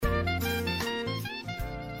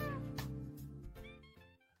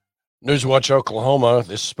Newswatch Oklahoma,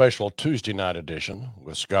 this special Tuesday night edition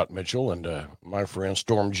with Scott Mitchell and my friend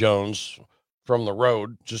Storm Jones from the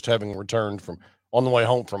road, just having returned from on the way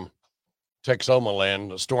home from Texoma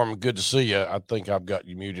land. Storm, good to see you. I think I've got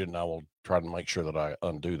you muted, and I will try to make sure that I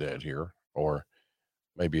undo that here, or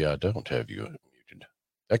maybe I don't have you muted.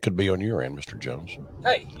 That could be on your end, Mr. Jones.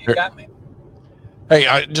 Hey, you got me. Hey,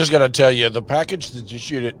 I just got to tell you, the package that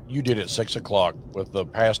you did at 6:00 with the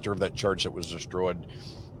pastor of that church that was destroyed,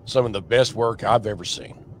 some of the best work I've ever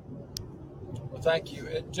seen. Well, thank you.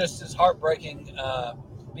 It just is heartbreaking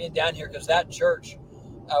being down here because that church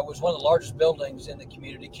was one of the largest buildings in the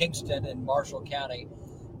community, Kingston in Marshall County,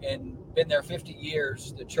 and been there 50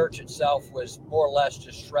 years. The church itself was more or less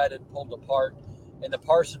just shredded, pulled apart, and the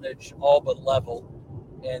parsonage all but leveled.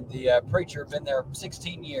 And the preacher been there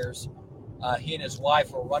 16 years. He and his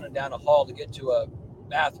wife were running down a hall to get to a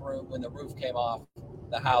bathroom when the roof came off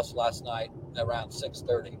the house last night around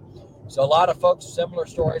 6:30. So a lot of folks, similar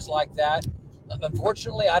stories like that.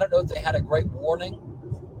 Unfortunately, I don't know if they had a great warning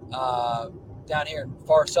down here in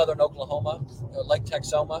far southern Oklahoma, Lake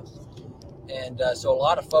Texoma. And so a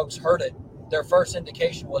lot of folks heard it. Their first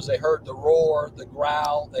indication was they heard the roar, the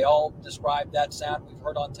growl. They all described that sound we've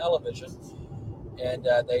heard on television. And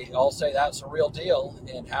they all say that's a real deal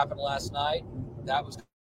and happened last night. That was.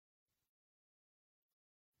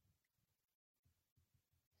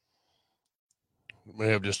 We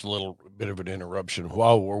may have just a little bit of an interruption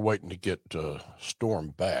while we're waiting to get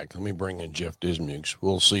Storm back. Let me bring in Jeff Dismukes.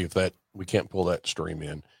 We'll see if we can't pull that stream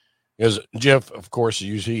in. Because Jeff, of course,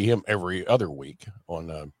 you see him every other week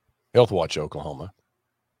on Health Watch Oklahoma.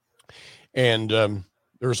 And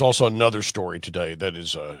there's also another story today that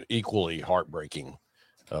is equally heartbreaking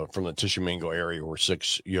from the Tishomingo area where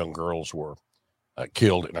 6 young girls were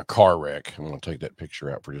killed in a car wreck. I'm going to take that picture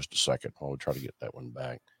out for just a second while we try to get that one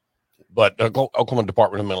back. But Oklahoma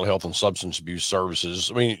Department of Mental Health and Substance Abuse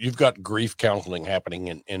Services, I mean, you've got grief counseling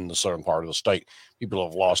happening in the southern part of the state. People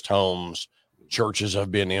have lost homes. Churches have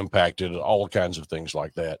been impacted, all kinds of things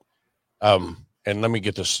like that. And let me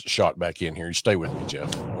get this shot back in here. You stay with me,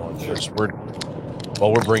 Jeff.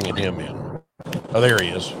 While we're bringing him in. Oh, there he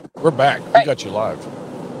is. We're back. We got you live.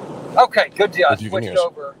 Okay, good deal. I switched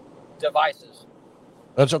over devices.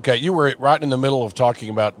 That's okay. You were right in the middle of talking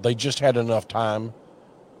about they just had enough time.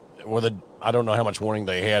 I don't know how much warning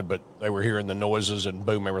they had, but they were hearing the noises and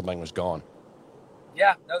boom, everything was gone.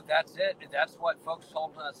 Yeah, no, that's it. That's what folks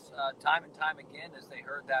told us time and time again as they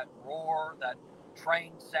heard that roar, that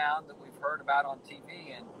train sound that we've heard about on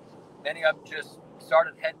TV. And many of them just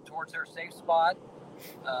started heading towards their safe spot.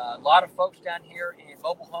 A lot of folks down here in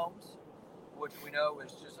mobile homes, which we know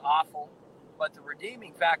is just awful. But the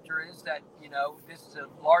redeeming factor is that, this is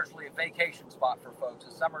largely a vacation spot for folks,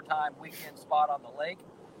 a summertime weekend spot on the lake.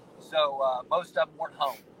 So most of them weren't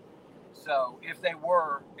home. So if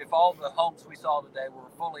all the homes we saw today were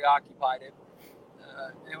fully occupied, it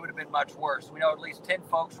would have been much worse. We know at least 10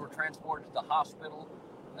 folks were transported to the hospital.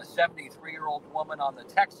 A 73-year-old woman on the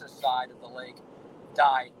Texas side of the lake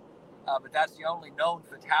died. But that's the only known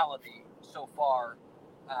fatality so far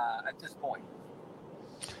at this point.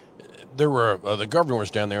 There were the governor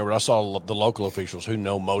was down there, but I saw the local officials who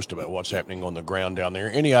know most about what's happening on the ground down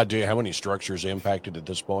there. Any idea how many structures impacted at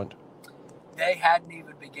this point? They hadn't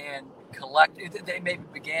even began collecting. They maybe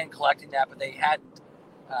began collecting that, but they hadn't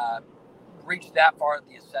reached that far in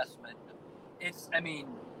the assessment. It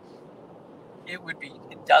would be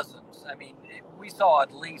dozens. We saw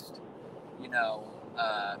at least,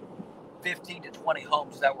 15 to 20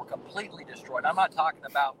 homes that were completely destroyed. I'm not talking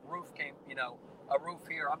about a roof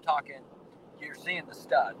here. I'm talking, you're seeing the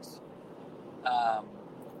studs. A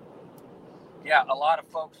lot of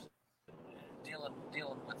folks dealing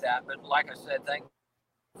with that. But like I said,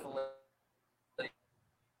 thankfully,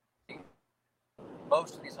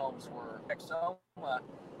 most of these homes were Texoma.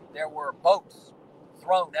 There were boats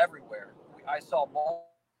thrown everywhere. I saw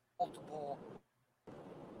multiple,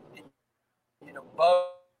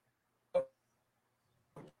 boats.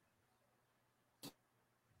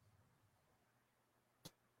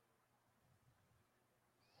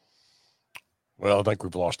 Well, I think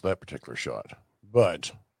we've lost that particular shot.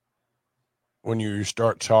 But when you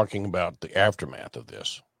start talking about the aftermath of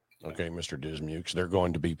this, okay, Mr. Dismukes, there are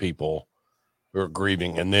going to be people who are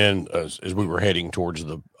grieving. And then as we were heading towards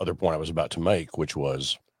the other point I was about to make, which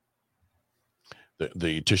was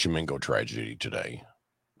the Tishomingo tragedy today.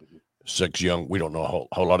 6 young, we don't know a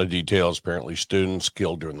whole lot of details, apparently students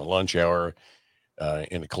killed during the lunch hour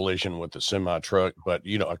in a collision with the semi-truck. But,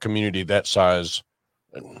 a community that size,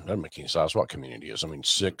 doesn't make any sense what community is.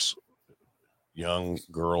 6 young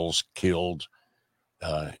girls killed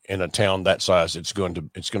in a town that size, it's going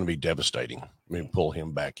to be devastating. I mean, pull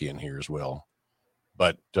him back in here as well.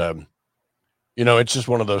 But it's just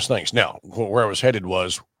one of those things. Now, where I was headed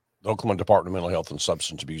was the Oklahoma Department of Mental Health and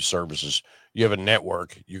Substance Abuse Services. You have a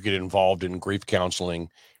network. You get involved in grief counseling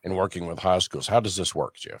and working with high schools. How does this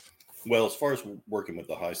work, Jeff? Well, as far as working with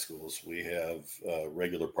the high schools, we have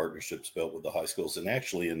regular partnerships built with the high schools. And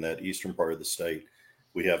actually, in that eastern part of the state,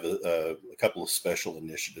 we have a couple of special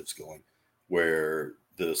initiatives going where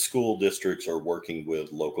the school districts are working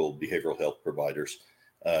with local behavioral health providers,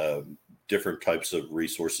 different types of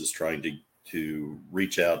resources, trying to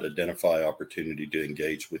reach out, identify opportunity to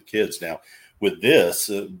engage with kids. Now, with this,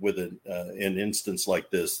 with an instance like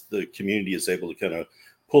this, the community is able to kind of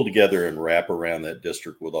pull together and wrap around that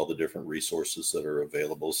district with all the different resources that are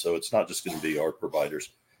available. So it's not just going to be our providers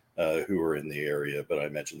who are in the area, but I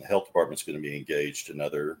mentioned the health department's going to be engaged in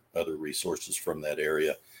other resources from that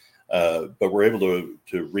area. But we're able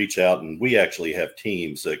to reach out, and we actually have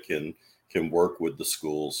teams that can work with the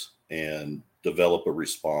schools and develop a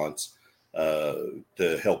response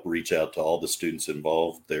to help reach out to all the students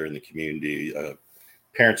involved there in the community.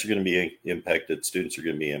 Parents are going to be impacted. Students are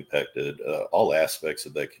going to be impacted. All aspects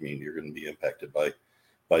of that community are going to be impacted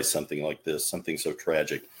by something like this, something so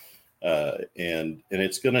tragic. And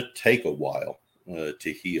it's going to take a while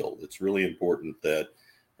to heal. It's really important that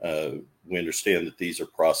we understand that these are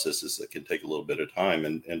processes that can take a little bit of time,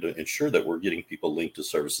 and to ensure that we're getting people linked to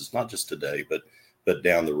services, not just today, but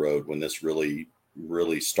down the road when this really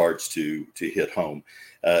starts to hit home.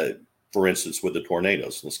 For instance, with the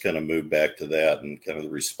tornadoes, let's kind of move back to that and kind of the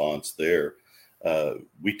response there.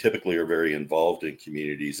 We typically are very involved in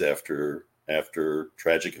communities after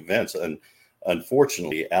tragic events. And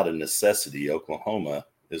unfortunately, out of necessity, Oklahoma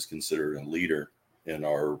is considered a leader in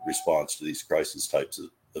our response to these crisis types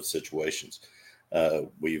of situations.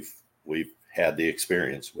 We've had the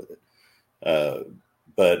experience with it.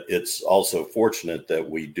 But it's also fortunate that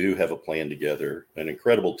we do have a plan together, an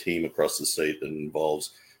incredible team across the state that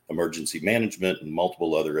involves emergency management and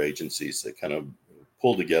multiple other agencies that kind of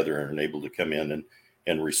pull together and are able to come in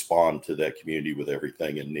and respond to that community with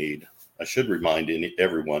everything in need. I should remind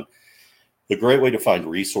everyone, the great way to find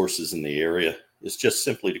resources in the area is just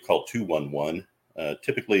simply to call 211.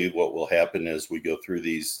 Typically what will happen as we go through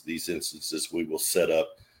these instances, we will set up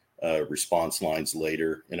response lines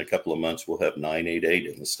later. In a couple of months, we'll have 988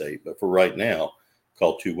 in the state. But for right now,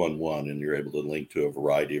 call 211 and you're able to link to a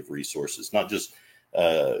variety of resources, not just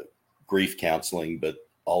grief counseling, but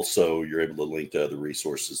also you're able to link to other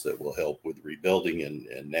resources that will help with rebuilding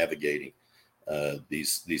and navigating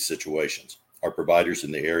these situations. Our providers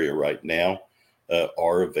in the area right now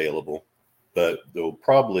are available, but there'll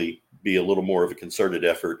probably be a little more of a concerted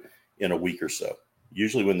effort in a week or so.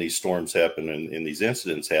 Usually when these storms happen and these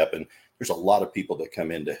incidents happen, there's a lot of people that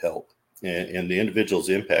come in to help. And the individuals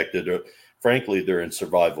impacted are, frankly, they're in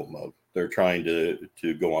survival mode. They're trying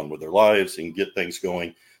to go on with their lives and get things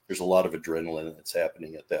going. There's a lot of adrenaline that's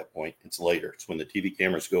happening at that point. It's later. It's when the TV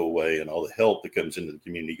cameras go away and all the help that comes into the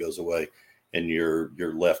community goes away, and you're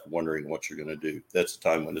left wondering what you're going to do. That's the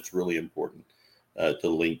time when it's really important to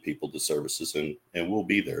link people to services, and we'll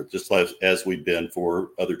be there just as we've been for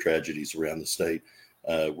other tragedies around the state.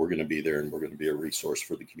 We're going to be there, and we're going to be a resource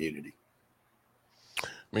for the community.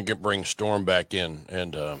 Let me bring Storm back in,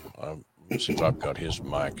 and see if I've got his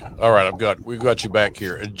mic. All right, we've got you back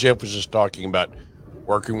here. And Jeff was just talking about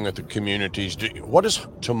working with the communities. What is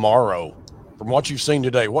tomorrow, from what you've seen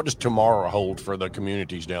today, what does tomorrow hold for the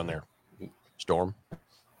communities down there? Storm?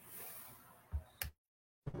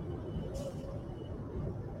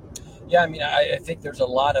 Yeah, I mean, I think there's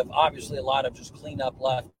obviously a lot of just cleanup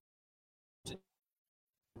left.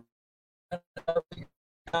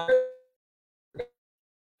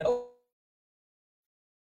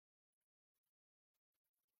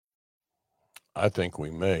 I think we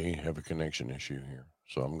may have a connection issue here.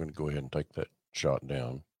 So I'm going to go ahead and take that shot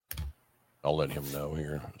down. I'll let him know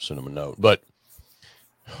here, send him a note. But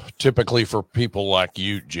typically for people like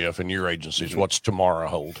you, Jeff, and your agencies, what's tomorrow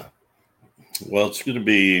hold? Well, it's going to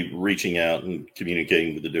be reaching out and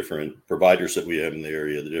communicating with the different providers that we have in the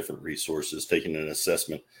area, the different resources, taking an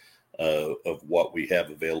assessment of what we have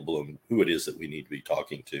available and who it is that we need to be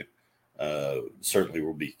talking to. Certainly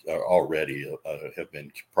we'll be already have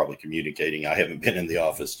been probably communicating. I haven't been in the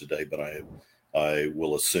office today, but I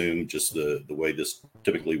will assume just the way this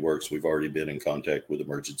typically works, we've already been in contact with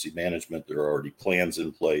emergency management. There are already plans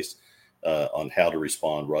in place on how to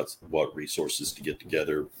respond, what resources to get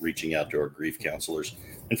together, reaching out to our grief counselors,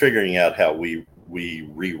 and figuring out how we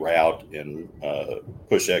reroute and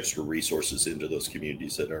push extra resources into those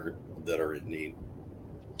communities that are in need.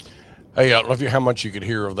 Hey, I love you how much you could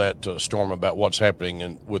hear of that storm about what's happening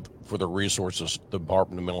and for the resources the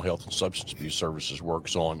Department of Mental Health and Substance Abuse Services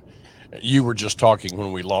works on. You were just talking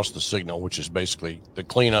when we lost the signal, which is basically the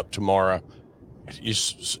cleanup tomorrow. You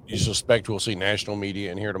suspect we'll see national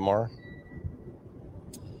media in here tomorrow?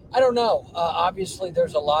 I don't know. Obviously,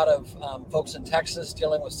 there's a lot of folks in Texas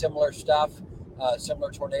dealing with similar stuff,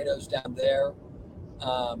 similar tornadoes down there.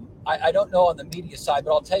 I don't know on the media side,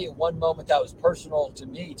 but I'll tell you one moment that was personal to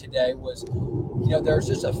me today was, there's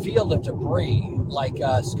just a field of debris, like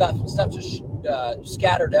stuff just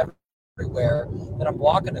scattered everywhere that I'm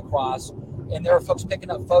walking across, and there were folks picking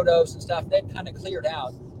up photos and stuff. They'd kind of cleared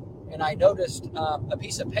out, and I noticed a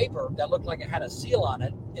piece of paper that looked like it had a seal on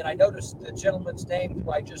it, and I noticed the gentleman's name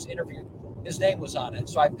who I just interviewed, his name was on it.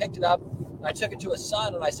 So I picked it up, and I took it to his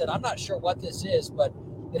son, and I said, I'm not sure what this is, but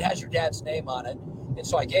it has your dad's name on it. And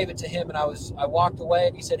so I gave it to him, and I walked away,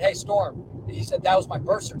 and he said, "Hey, Storm," and he said, "that was my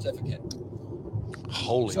birth certificate."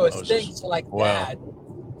 Holy So it's Moses. things like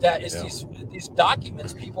that is these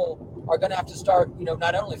documents people are going to have to start,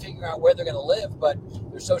 not only figuring out where they're going to live, but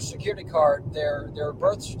their social security card, their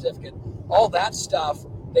birth certificate, all that stuff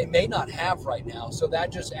they may not have right now. So that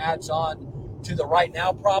just adds on to the right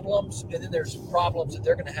now problems, and then there's problems that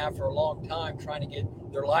they're going to have for a long time trying to get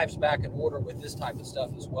their lives back in order with this type of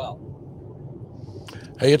stuff as well.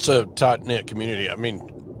 Hey, it's a tight-knit community. I mean,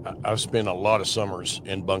 I've spent a lot of summers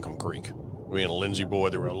in Buncombe Creek. Being a Lindsay boy,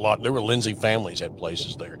 there were Lindsay families had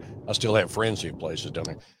places there. I still have friends who have places down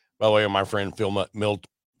there. By the way, my friend Phil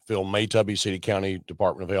Maytubby, City County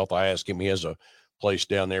Department of Health, I asked him, he has a place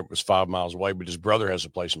down there. It was 5 miles away, but his brother has a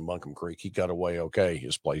place in Buncombe Creek. He got away okay.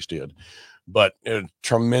 His place did. But a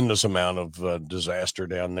tremendous amount of disaster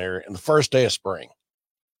down there. And the first day of spring,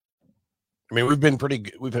 I mean,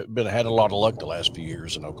 we've had a lot of luck the last few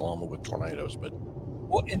years in Oklahoma with tornadoes, but.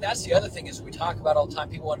 Well, and that's the other thing is we talk about all the time.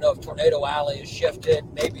 People want to know if Tornado Alley has shifted.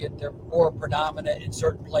 Maybe they're more predominant in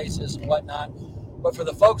certain places and whatnot. But for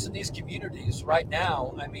the folks in these communities right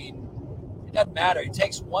now, I mean, it doesn't matter. It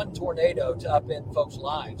takes one tornado to upend folks'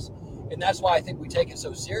 lives. And that's why I think we take it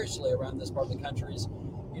so seriously around this part of the country is,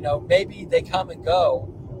 maybe they come and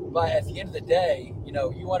go. But at the end of the day, you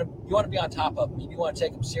want to be on top of them. You want to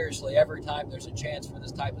take them seriously every time there's a chance for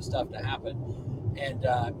this type of stuff to happen. And,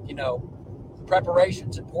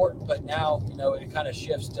 preparation's important, but now, it kind of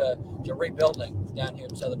shifts to rebuilding down here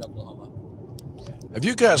in southern Oklahoma. Have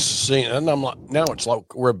you guys seen, and now it's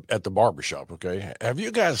like we're at the barbershop, okay? Have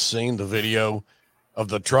you guys seen the video of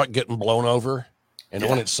the truck getting blown over and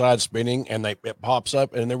on its side spinning and it pops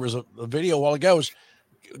up? And there was a video a while ago,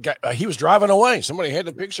 he was driving away. Somebody had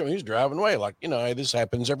the picture, and he's driving away. Like, hey, this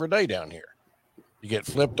happens every day down here. You get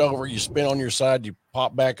flipped over, you spin on your side, you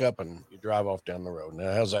pop back up, and you drive off down the road.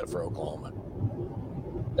 Now, how's that for Oklahoma?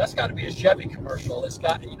 That's got to be a Chevy commercial. It's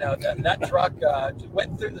got, that truck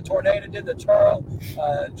went through the tornado, did the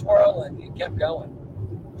twirl, and it kept going.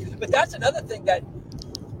 But that's another thing that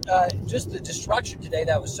just the destruction today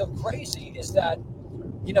that was so crazy is that,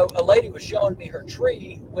 a lady was showing me her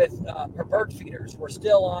tree with her bird feeders were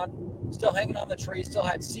still hanging on the tree, still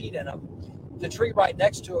had seed in them. The tree right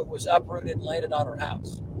next to it was uprooted and landed on her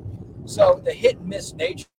house. So the hit and miss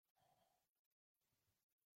nature.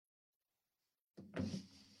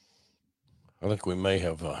 I think we may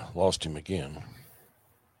have lost him again.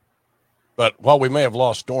 But while we may have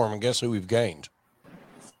lost Storm, guess who we've gained?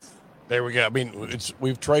 There we go. I mean,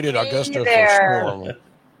 we've traded Augusta for Storm.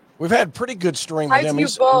 We've had pretty good stream with them. Hi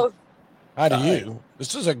to you both. Hi to you.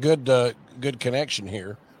 This is a good connection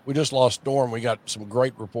here. We just lost Storm. We got some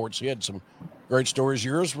great reports. He had some great stories.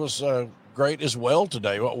 Yours was great as well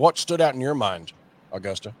today. What stood out in your mind,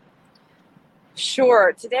 Augusta?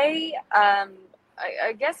 Sure. Today,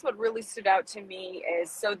 I guess what really stood out to me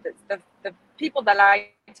is the people that I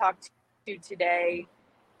talked to today.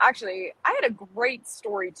 Actually, I had a great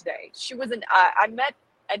story today. I met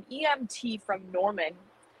an EMT from Norman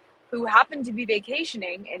who happened to be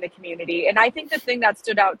vacationing in the community. And I think the thing that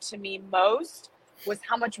stood out to me most was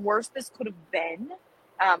how much worse this could have been.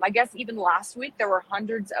 I guess even last week, there were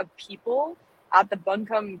hundreds of people at the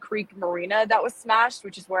Buncombe Creek Marina that was smashed,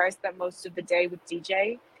 which is where I spent most of the day with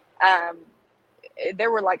DJ.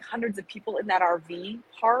 There were like hundreds of people in that RV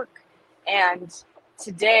park. And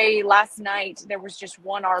last night, there was just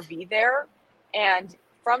one RV there. And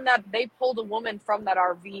from that, they pulled a woman from that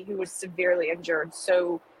RV who was severely injured.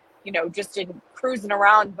 So, just in cruising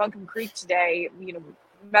around Buncombe Creek today,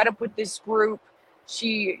 met up with this group.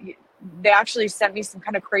 They actually sent me some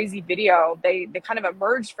kind of crazy video. They kind of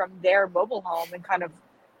emerged from their mobile home and kind of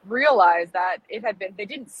realized that they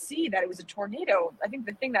didn't see that it was a tornado. I think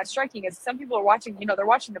the thing that's striking is some people are watching, they're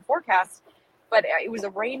watching the forecast but it was a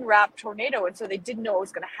rain-wrapped tornado, and so they didn't know it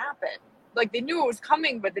was going to happen. Like, they knew it was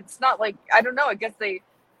coming, but it's not like, I don't know, I guess they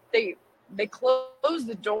closed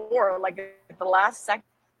the door like at the last second.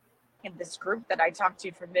 This group that I talked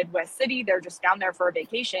to from Midwest City, they're just down there for a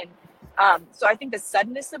vacation. So I think the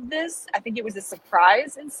suddenness of this, I think it was a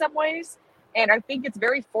surprise in some ways. And I think it's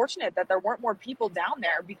very fortunate that there weren't more people down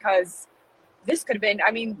there, because this could have been, I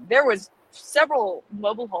mean, there was several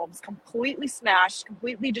mobile homes completely smashed,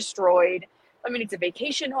 completely destroyed. I mean, it's a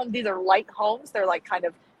vacation home. These are light homes. They're like kind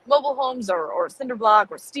of mobile homes or cinder block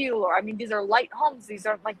or steel, or, I mean, these are light homes. These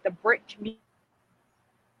aren't like the brick community.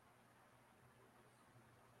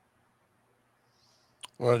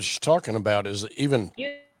 What she's talking about is even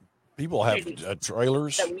people have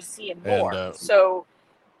trailers that we see in more. So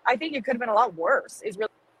I think it could have been a lot worse. Is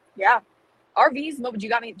really, yeah. RVs, do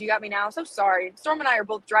you got me now? So sorry. Storm and I are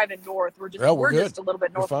both driving north. We're just a little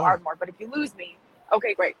bit north of Ardmore, but if you lose me,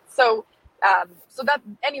 okay, great. So that,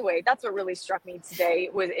 anyway, that's what really struck me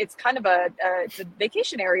today. It's kind of it's a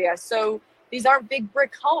vacation area. So these aren't big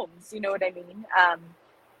brick homes, you know what I mean?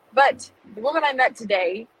 But the woman I met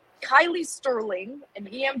today, Kylie Sterling, an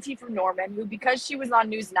EMT from Norman, who, because she was on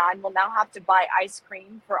News 9, will now have to buy ice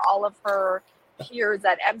cream for all of her peers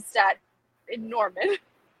at MSTAT in Norman.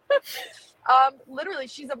 Literally,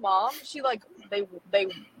 she's a mom. She they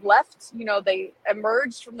left, they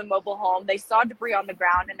emerged from the mobile home. They saw debris on the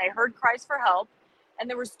ground and they heard cries for help. And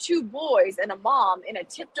there was 2 boys and a mom in a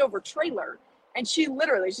tipped over trailer. And she's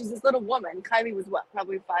this little woman. Kylie was what,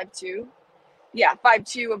 probably 5'2"? Yeah,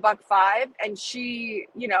 5'2", $105, and she,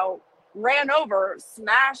 ran over,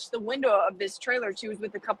 smashed the window of this trailer. She was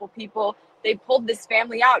with a couple people. They pulled this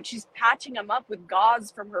family out. She's patching them up with gauze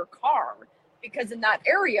from her car, because in that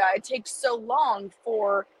area, it takes so long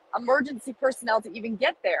for emergency personnel to even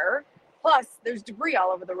get there. Plus, there's debris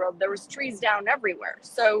all over the road. There was trees down everywhere.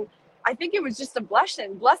 So I think it was just a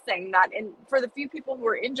blessing that for the few people who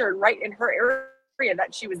were injured right in her area,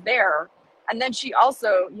 that she was there. And then she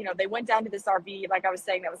also, they went down to this RV, like I was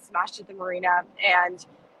saying, that was smashed at the marina. And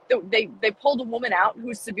they pulled a woman out who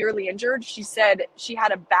was severely injured. She said she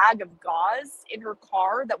had a bag of gauze in her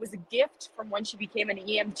car that was a gift from when she became an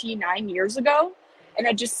EMT 9 years ago, and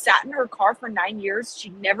had just sat in her car for 9 years. She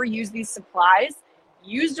never used these supplies,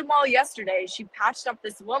 used them all yesterday. She patched up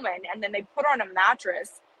this woman, and then they put her on a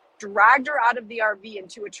mattress, dragged her out of the RV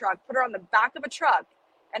into a truck, put her on the back of a truck,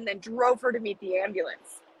 and then drove her to meet the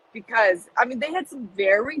ambulance. Because, I mean, they had some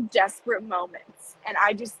very desperate moments. And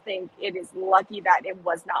I just think it is lucky that it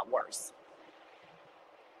was not worse.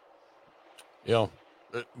 Yeah.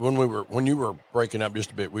 When you were breaking up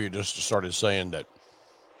just a bit, we just started saying that,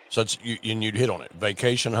 and you'd hit on it.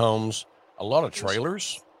 Vacation homes, a lot of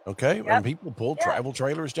trailers, okay? Yep. And people pull travel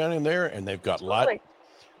trailers down in there, and they've got lot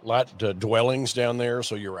dwellings down there.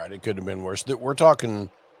 So you're right, it could have been worse. We're talking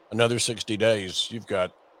another 60 days. You've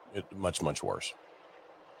got it much, much worse.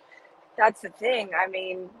 That's the thing. I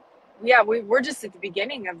mean, yeah, we're just at the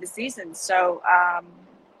beginning of the season. So,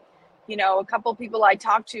 a couple people I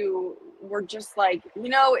talked to were just like,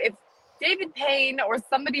 if David Payne or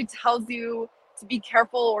somebody tells you to be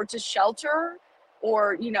careful or to shelter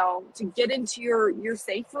or, to get into your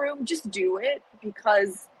safe room, just do it,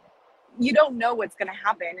 because you don't know what's going to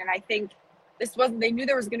happen. And I think they knew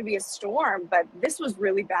there was going to be a storm, but this was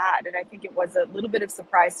really bad. And I think it was a little bit of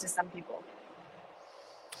surprise to some people.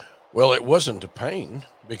 Well, it wasn't to Payne,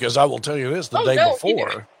 because I will tell you this, the day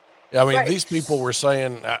before, I mean, these people were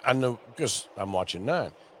saying, I know because I'm watching 9,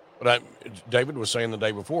 but David was saying the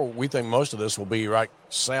day before, we think most of this will be right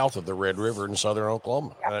south of the Red River in southern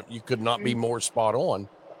Oklahoma. Yeah. You could not be more spot on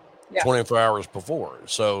 24 hours before.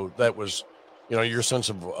 So that was, your sense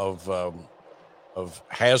of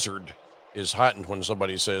hazard is heightened when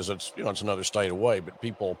somebody says it's another state away. But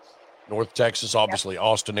people, North Texas, obviously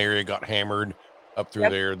Austin area got hammered. Up through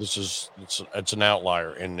there, it's an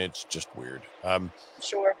outlier, and it's just weird.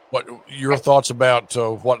 Sure. What your thoughts about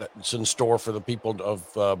what's in store for the people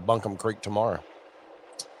of Buncombe Creek tomorrow?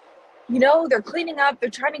 They're cleaning up. They're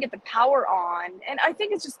trying to get the power on, and I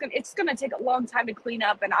think it's gonna take a long time to clean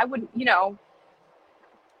up. And I wouldn't,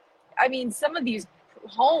 I mean, some of these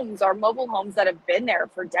homes are mobile homes that have been there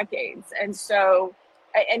for decades, and so.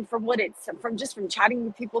 And from chatting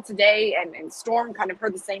with people today, and Storm kind of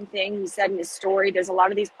heard the same thing. He said in his story, there's a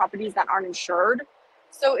lot of these properties that aren't insured.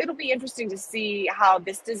 So it'll be interesting to see how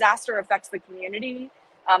this disaster affects the community.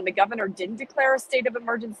 The governor didn't declare a state of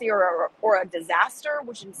emergency or a disaster,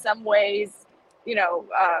 which in some ways,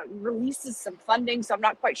 releases some funding. So I'm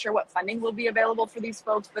not quite sure what funding will be available for these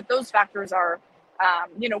folks, but those factors are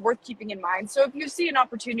worth keeping in mind. So if you see an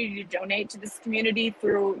opportunity to donate to this community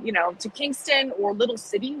through, to Kingston or Little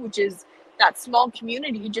City, which is that small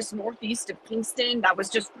community just northeast of Kingston. That was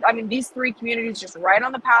just, I mean, these 3 communities just right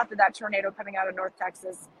on the path of that tornado coming out of North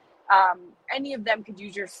Texas. Any of them could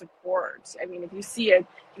use your support. I mean, if you see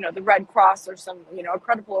the Red Cross or some, a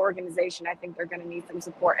credible organization, I think they're going to need some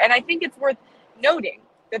support. And I think it's worth noting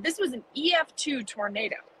that this was an EF2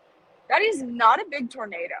 tornado. That is not a big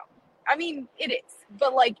tornado. I mean, it is,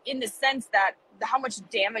 but like in the sense that how much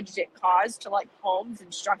damage it caused to like homes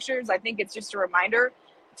and structures, I think it's just a reminder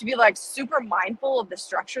to be like super mindful of the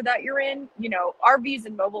structure that you're in. RVs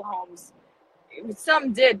and mobile homes,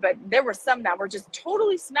 some did, but there were some that were just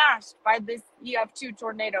totally smashed by this EF2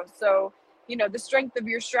 tornado. So, the strength of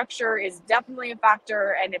your structure is definitely a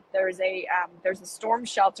factor. And if there's a storm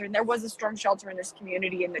shelter, and there was a storm shelter in this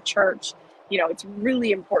community in the church, it's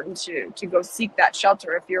really important to go seek that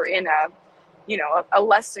shelter if you're in a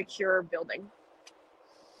less secure building.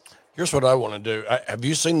 Here's what I want to do. Have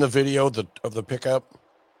you seen the video of the pickup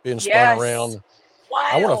being spun around? Wow.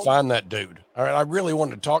 I want to find that dude. All right. I really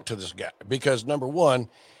want to talk to this guy because number one,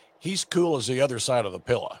 he's cool as the other side of the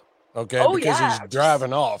pillow. Okay. Because he's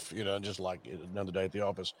driving off, just like another day at the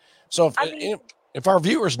office. So if our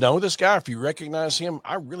viewers know this guy, if you recognize him,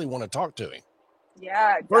 I really want to talk to him.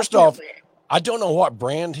 Yeah. First off, I don't know what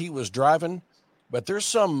brand he was driving, but there's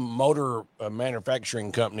some motor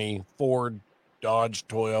manufacturing company, Ford, Dodge,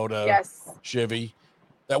 Toyota, Chevy,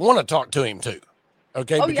 that want to talk to him too.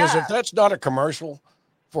 Okay. Because if that's not a commercial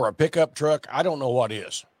for a pickup truck, I don't know what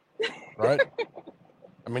is. Right.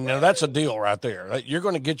 I mean, now that's a deal right there. You're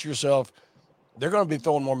going to get yourself, they're going to be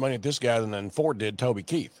throwing more money at this guy than Ford did Toby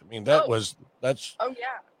Keith. I mean, that's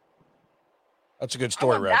a good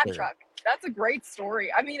story right there. Truck. That's a great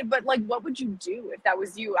story. I mean, but like, what would you do if that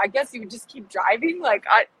was you? I guess you would just keep driving. Like,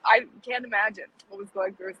 I can't imagine what was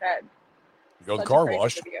going through his head. Go to the car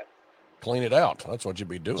wash, clean it out. That's what you'd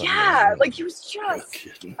be doing. Yeah, like he was just,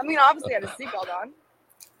 I mean, obviously had a seatbelt on.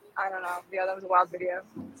 I don't know. Yeah, that was a wild video.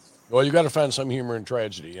 Well, you got to find some humor in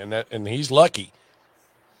tragedy, and he's lucky.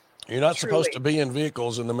 You're not supposed to be in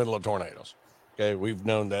vehicles in the middle of tornadoes. Okay, we've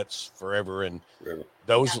known that's forever, and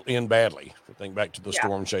those end badly. Think back to the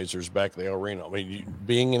storm chasers back at the arena. I mean,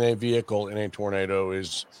 being in a vehicle in a tornado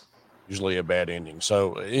is usually a bad ending.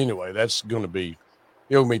 So anyway, that's going to be,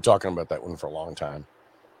 you'll be talking about that one for a long time.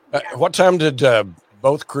 What time did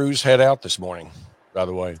both crews head out this morning, by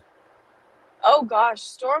the way? Oh gosh,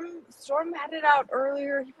 Storme headed out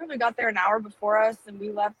earlier. He probably got there an hour before us, and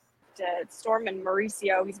we left at Storme and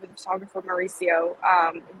Mauricio. He's with the photographer Mauricio.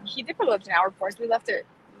 He did probably left an hour before us. We left at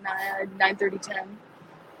 9:30, 10.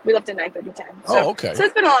 We left at 9:30, 10. So, okay. So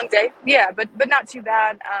it's been a long day. Yeah, but not too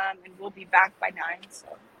bad. And we'll be back by 9. So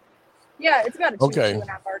yeah, it's about a 2.5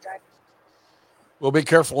 hour drive. Well, be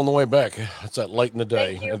careful on the way back. It's that late in the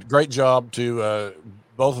day. Thank you. Great job to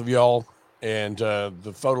both of y'all. And the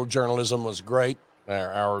photojournalism was great.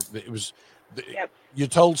 You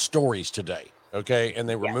told stories today, okay? And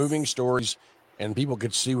they were moving stories, and people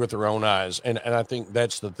could see with their own eyes. And I think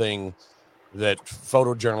that's the thing that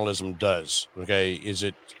photojournalism does, okay? Is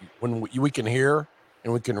it when we can hear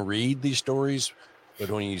and we can read these stories, but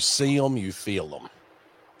when you see them, you feel them.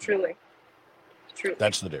 Truly.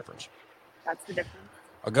 That's the difference. That's the difference.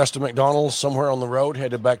 Augusta McDonnell, somewhere on the road,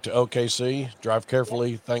 headed back to OKC. Drive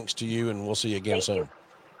carefully. Thanks to you, and we'll see you again soon.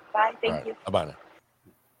 Bye. Thank you. Bye now.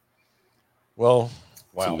 Well,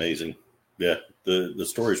 wow. It's amazing. Yeah, the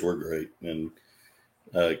stories were great, and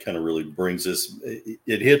it kind of really brings us,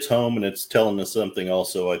 it hits home, and it's telling us something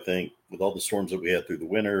also, I think, with all the storms that we had through the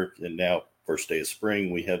winter, and now first day of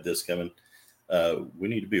spring, we have this coming. We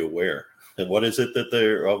need to be aware. And what is it that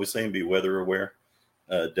they're always saying? Be weather aware.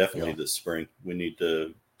 Definitely this spring, we need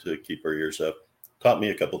to keep our ears up. Taught me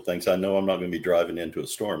a couple of things. I know I'm not going to be driving into a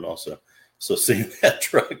storm also. So seeing that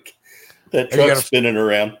truck spinning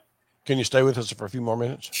around. Can you stay with us for a few more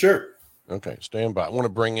minutes? Sure. Okay, stand by. I want to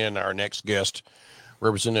bring in our next guest,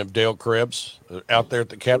 Representative Dale Krebs, out there at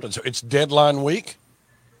the Captain. So it's deadline week.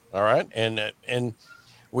 All right. And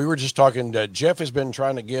we were just talking, Jeff has been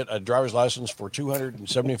trying to get a driver's license for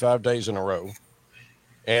 275 days in a row.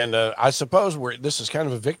 And I suppose this is kind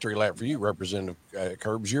of a victory lap for you, Representative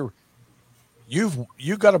Krebs.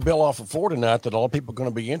 You've got a bill off the floor tonight that a lot of people are going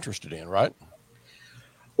to be interested in, right?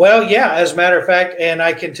 Well, yeah, as a matter of fact, and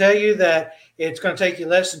I can tell you that it's going to take you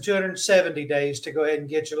less than 270 days to go ahead and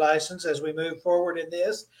get your license as we move forward in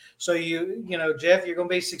this. So Jeff, you're going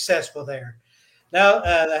to be successful there. Now,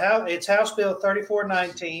 it's House Bill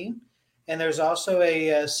 3419. And there's also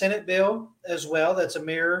a Senate bill as well. That's a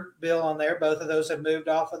mirror bill on there. Both of those have moved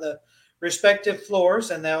off of the respective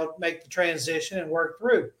floors, and they'll make the transition and work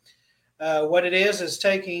through. What it is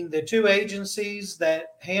taking the two agencies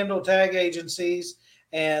that handle tag agencies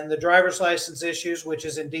and the driver's license issues, which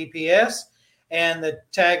is in DPS, and the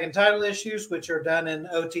tag and title issues, which are done in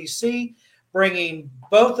OTC, bringing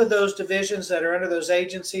both of those divisions that are under those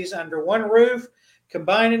agencies under one roof,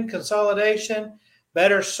 combining consolidation,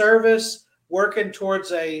 better service, working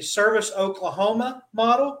towards a Service Oklahoma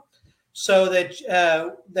model, so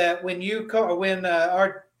that when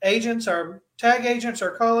our agents, our tag agents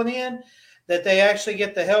are calling in, that they actually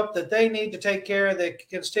get the help that they need to take care of the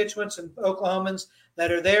constituents and Oklahomans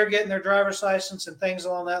that are there getting their driver's license and things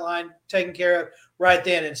along that line taken care of right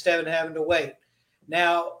then instead of having to wait.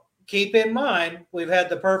 Now, keep in mind, we've had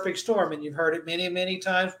the perfect storm, and you've heard it many, many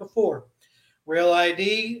times before. Real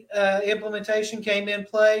ID implementation came in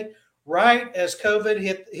play right as COVID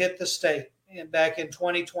hit the state back in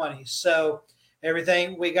 2020. So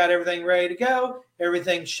we got everything ready to go.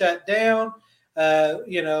 Everything shut down,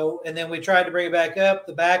 and then we tried to bring it back up.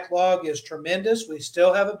 The backlog is tremendous. We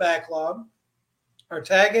still have a backlog. Our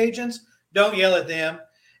tag agents, don't yell at them.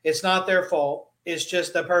 It's not their fault. It's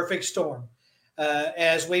just the perfect storm.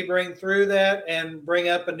 As we bring through that and bring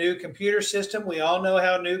up a new computer system, we all know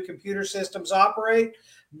how new computer systems operate,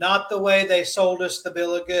 not the way they sold us the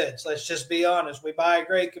bill of goods. Let's just be honest. We buy a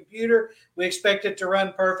great computer. We expect it to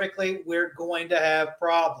run perfectly. We're going to have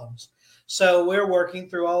problems. So we're working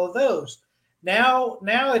through all of those. Now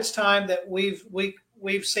it's time that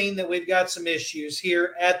we've seen that we've got some issues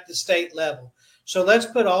here at the state level. So let's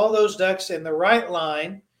put all those ducks in the right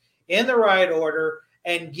line, in the right order,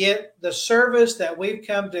 and get the service that we've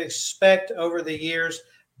come to expect over the years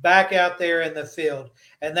back out there in the field.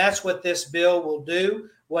 And that's what this bill will do.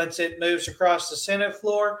 Once it moves across the Senate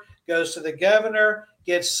floor, goes to the governor,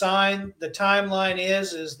 gets signed. The timeline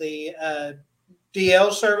is the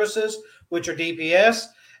DL services, which are DPS,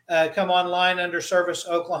 come online under Service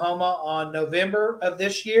Oklahoma on November of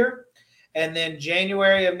this year. And then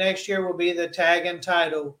January of next year will be the tag and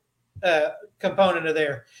title component of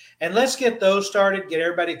there. And let's get those started, get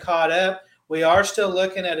everybody caught up. We are still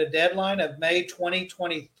looking at a deadline of May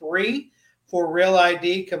 2023 for Real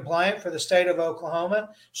ID compliant for the state of Oklahoma.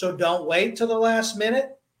 So don't wait till the last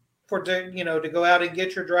minute to go out and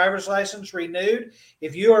get your driver's license renewed.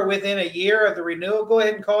 If you are within a year of the renewal, go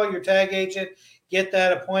ahead and call your tag agent, get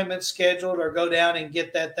that appointment scheduled, or go down and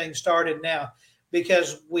get that thing started now,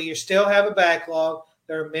 because we still have a backlog.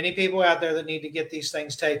 There are many people out there that need to get these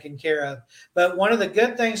things taken care of. But one of the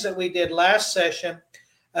good things that we did last session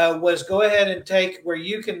was go ahead and take where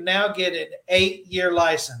you can now get an 8-year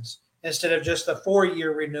license instead of just a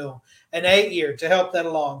 4-year renewal, an 8-year to help that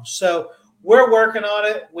along. So we're working on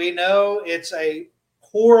it. We know it's a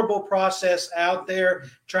horrible process out there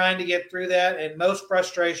trying to get through that, and most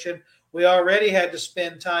frustration. We already had to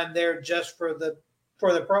spend time there just for the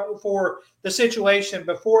situation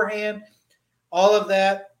beforehand. All of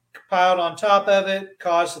that piled on top of it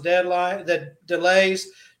caused the delays,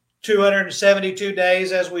 272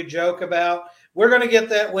 days, as we joke about. We're going to get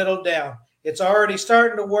that whittled down. It's already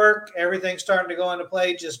starting to work. Everything's starting to go into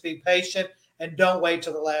play. Just be patient and don't wait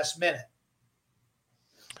till the last minute.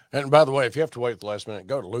 And by the way, if you have to wait the last minute,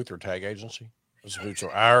 go to Luther Tag Agency. Those boots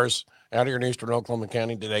are ours out here in Eastern Oklahoma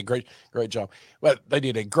County. Did a great job. Well, they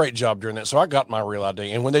did a great job during that. So I got my Real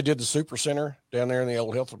ID. And when they did the Super Center down there in the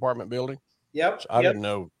old health department building, yep, so I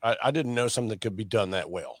didn't know something that could be done that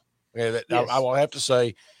well. Yes. I will have to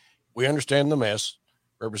say, we understand the mess.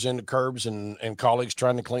 Representative Curbs and colleagues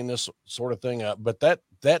trying to clean this sort of thing up. But that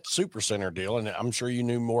Super Center deal, and I'm sure you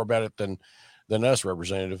knew more about it than us,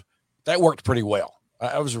 Representative, that worked pretty well.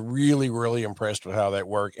 I was really, really impressed with how that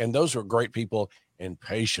worked. And those are great people and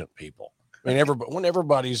patient people. I mean, when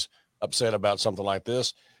everybody's upset about something like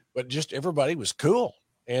this, but just everybody was cool.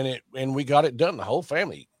 And we got it done. The whole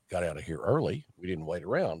family got out of here early. We didn't wait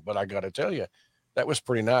around. But I got to tell you, that was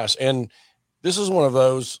pretty nice. And this is one of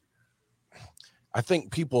those, I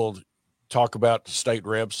think people talk about the state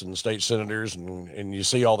reps and state senators, and you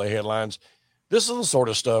see all the headlines. This is the sort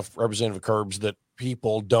of stuff, Representative Curbs, that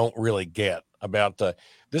people don't really get about.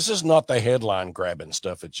 This is not the headline grabbing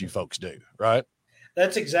stuff that you folks do, right?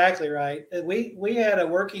 That's exactly right. We had a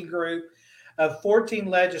working group of 14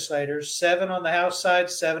 legislators, 7 on the House side,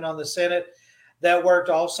 7 on the Senate, that worked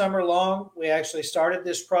all summer long. We actually started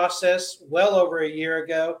this process well over a year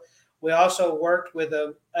ago. We also worked with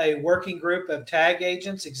a working group of tag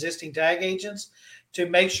agents, existing tag agents, to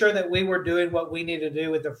make sure that we were doing what we need to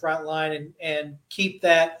do with the front line and keep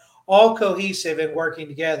that all cohesive and working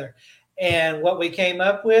together. And what we came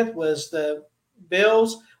up with was the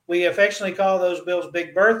bills. We affectionately call those bills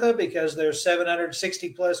Big Bertha because they're 760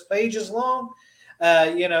 plus pages long.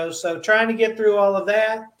 So trying to get through all of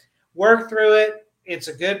that, work through it. It's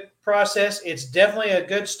a good process. It's definitely a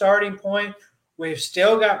good starting point. We've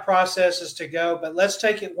still got processes to go, but let's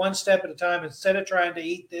take it one step at a time instead of trying to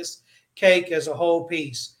eat this cake as a whole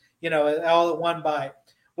piece, all at one bite.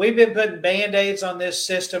 We've been putting Band-Aids on this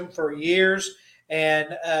system for years, and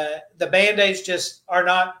the Band-Aids just are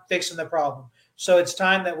not fixing the problem. So it's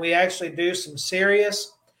time that we actually do some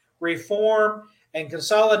serious reform and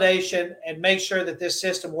consolidation and make sure that this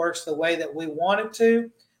system works the way that we want it to,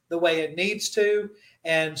 the way it needs to,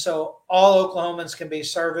 and so all Oklahomans can be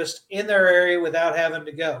serviced in their area without having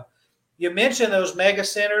to go. You mentioned those mega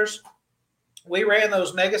centers. We ran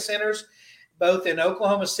those mega centers both in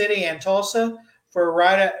Oklahoma City and Tulsa for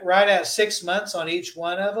right at 6 months on each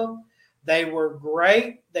one of them. They were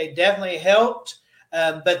great. They definitely helped,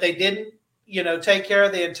 but they didn't, take care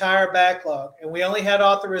of the entire backlog. And we only had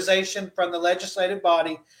authorization from the legislative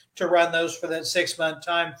body to run those for that 6-month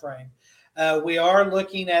time frame. We are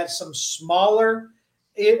looking at some smaller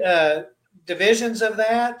divisions of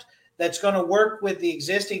that's going to work with the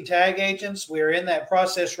existing tag agents. We're in that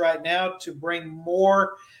process right now to bring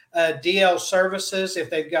more DL services. If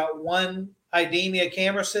they've got one IDEMIA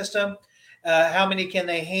camera system, how many can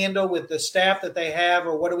they handle with the staff that they have,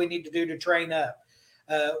 or what do we need to do to train up?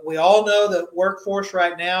 We all know that workforce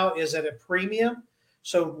right now is at a premium.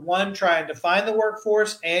 So one, trying to find the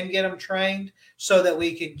workforce and get them trained so that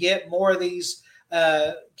we can get more of these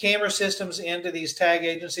camera systems into these tag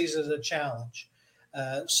agencies is a challenge.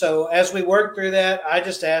 So as we work through that, I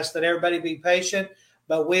just ask that everybody be patient,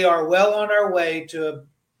 but we are well on our way to a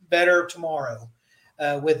better tomorrow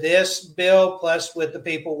with this bill, plus with the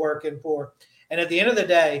people working for. And at the end of the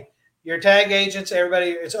day, your tag agents, everybody,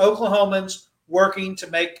 it's Oklahomans working to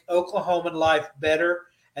make Oklahoman life better,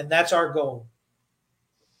 and that's our goal.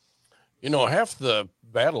 Half the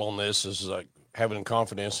battle on this is like having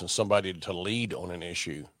confidence in somebody to lead on an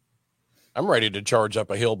issue. I'm ready to charge up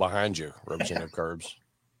a hill behind you, Representative Curbs.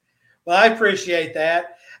 Well, I appreciate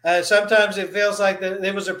that. Sometimes it feels like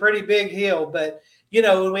it was a pretty big hill, but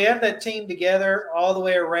when we have that team together all the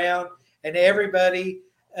way around and everybody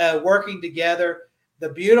working together, the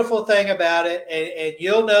beautiful thing about it, and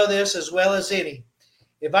you'll know this as well as any,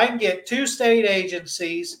 if I can get 2 state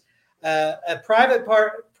agencies, a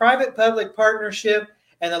private-public partnership,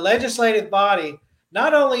 and the legislative body,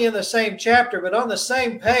 not only in the same chapter, but on the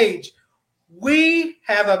same page, we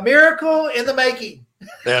have a miracle in the making.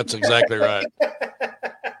 That's exactly right.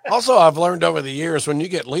 Also, I've learned over the years, when you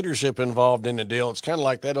get leadership involved in the deal, it's kind of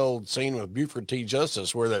like that old scene with Buford T.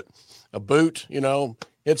 Justice where a boot,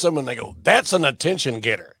 hits them and they go, that's an attention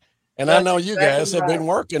getter. And that's I know you guys have been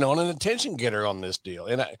working on an attention getter on this deal.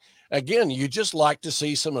 And again, you just like to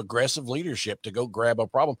see some aggressive leadership to go grab a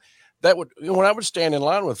problem. That would, when I would stand in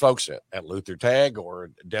line with folks at Luther Tag or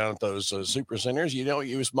down at those super centers,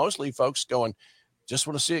 it was mostly folks going, just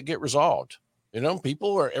want to see it get resolved.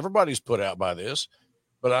 Everybody's put out by this,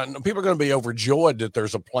 but I know people are going to be overjoyed that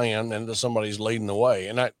there's a plan and that somebody's leading the way.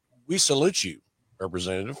 And we salute you,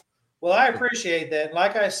 Representative. Well, I appreciate that.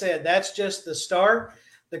 Like I said, that's just the start.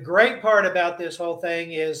 The great part about this whole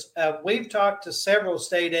thing is we've talked to several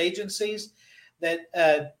state agencies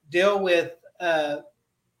that deal with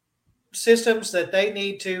systems that they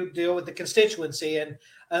need to deal with the constituency. And,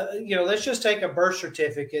 let's just take a birth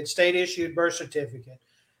certificate, state issued birth certificate.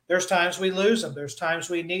 There's times we lose them. There's times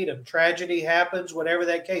we need them. Tragedy happens, whatever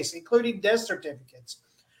that case, including death certificates.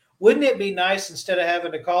 Wouldn't it be nice, instead of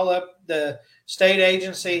having to call up the state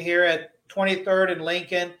agency here at 23rd and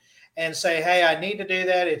Lincoln and say, hey, I need to do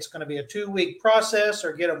that, it's going to be a 2-week process,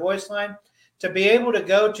 or get a voice line, to be able to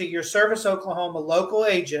go to your Service Oklahoma local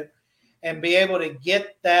agent and be able to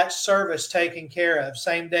get that service taken care of,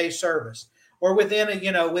 same day service, or within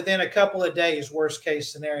a couple of days, worst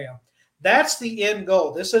case scenario. That's the end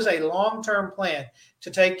goal. This is a long-term plan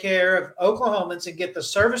to take care of Oklahomans and get the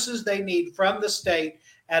services they need from the state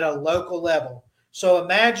at a local level. So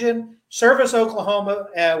imagine Service Oklahoma,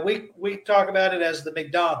 we talk about it as the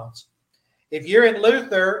McDonald's. If you're in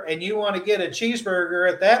Luther and you want to get a cheeseburger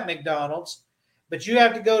at that McDonald's, but you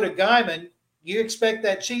have to go to Guyman, you expect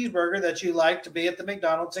that cheeseburger that you like to be at the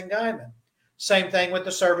McDonald's in Guyman. Same thing with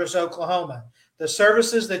the Service Oklahoma. The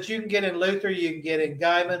services that you can get in Luther, you can get in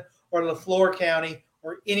Guyman or LaFleur County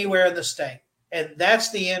or anywhere in the state. And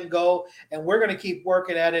that's the end goal. And we're going to keep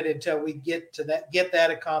working at it until we get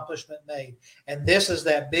that accomplishment made. And this is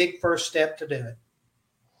that big first step to do it.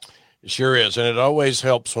 It sure is. And it always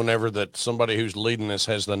helps whenever that somebody who's leading this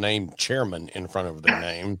has the name chairman in front of their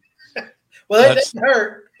name. Well, it doesn't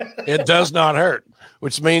hurt. It does not hurt,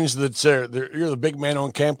 which means that you're the big man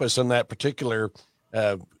on campus in that particular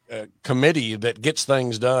committee that gets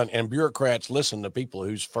things done. And bureaucrats listen to people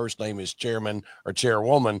whose first name is chairman or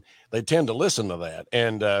chairwoman. They tend to listen to that.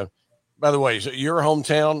 And By the way, so your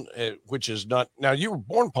hometown, which is not now, you were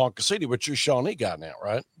born in Ponca City, but you're a Shawnee guy now,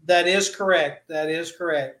 right? That is correct. That is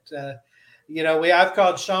correct. I've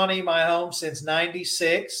called Shawnee my home since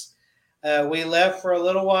 '96. We left for a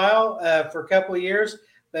little while, for a couple of years,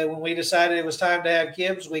 but when we decided it was time to have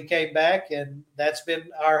kids, we came back, and that's been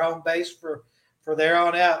our home base for there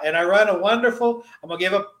on out. And I run I'm going to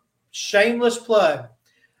give a shameless plug.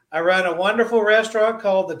 I run a wonderful restaurant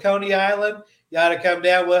called the Coney Island. You ought to come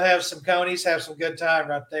down. We'll have some conies, have some good time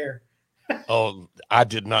right there. Oh, I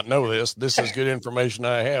did not know this. This is good information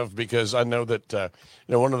I have, because I know that,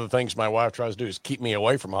 one of the things my wife tries to do is keep me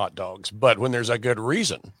away from hot dogs. But when there's a good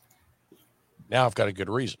reason, now I've got a good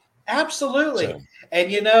reason. Absolutely. So. And,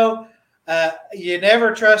 you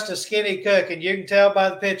never trust a skinny cook, and you can tell by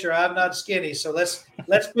the picture I'm not skinny. So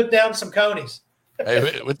let's put down some conies.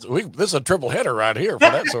 Hey, this is a triple header right here for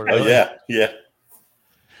that sort of thing. Yeah.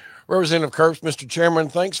 Representative Kerbs, Mr. Chairman,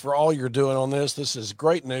 thanks for all you're doing on this. This is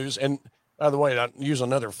great news. And by the way, I use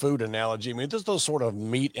another food analogy. I mean, those sort of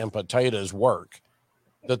meat and potatoes work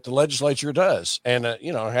that the legislature does. And,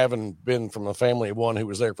 having been from a family of one who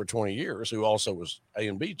was there for 20 years, who also was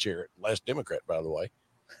A&B chair, last Democrat, by the way,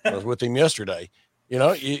 I was with him yesterday.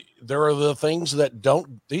 There are the things that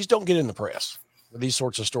don't get in the press. These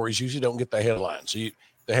sorts of stories usually don't get the headlines. The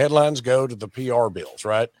headlines go to the PR bills,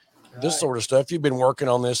 right? This sort of stuff. You've been working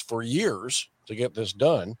on this for years to get this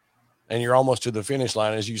done, and you're almost to the finish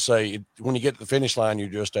line. As you say, when you get to the finish line, you're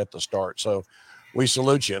just at the start. So we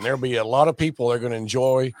salute you. And there'll be a lot of people that are going to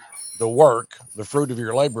enjoy the work, the fruit of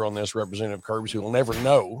your labor on this, Representative Kerbs, who will never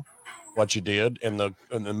know what you did, and the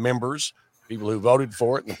members, people who voted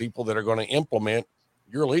for it, and the people that are going to implement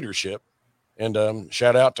your leadership. And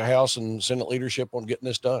shout out to House and Senate leadership on getting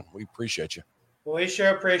this done. We appreciate you. Well, we sure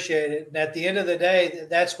appreciate it. And at the end of the day,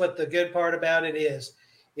 that's what the good part about it is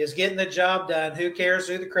getting the job done. Who cares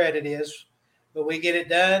who the credit is? But we get it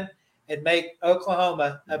done and make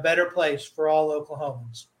Oklahoma a better place for all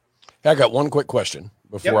Oklahomans. I got one quick question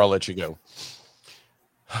before I let you go.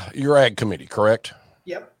 Your Ag Committee, correct?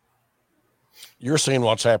 Yep. You're seeing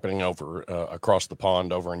what's happening over across the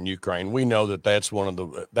pond over in Ukraine. We know that's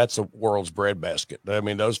that's the world's breadbasket. I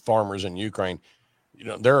mean, those farmers in Ukraine,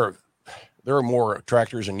 there are more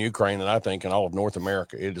tractors in Ukraine than I think in all of North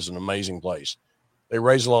America. It is an amazing place. They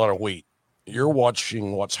raise a lot of wheat. You're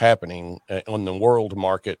watching what's happening on the world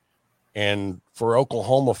market, and for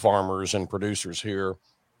Oklahoma farmers and producers here,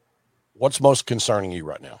 what's most concerning you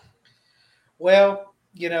right now? Well,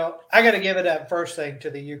 I got to give it up first thing to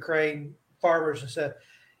the Ukraine farmers and stuff.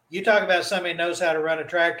 You talk about somebody who knows how to run a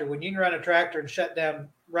tractor. When you can run a tractor and shut down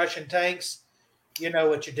Russian tanks, you know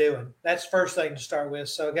what you're doing. That's the first thing to start with.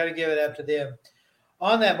 So I got to give it up to them.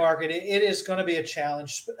 On that market, it is going to be a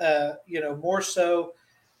challenge, more so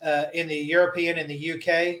in the European and the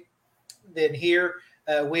UK than here.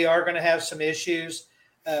 We are going to have some issues.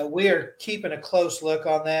 We are keeping a close look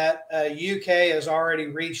on that. UK has already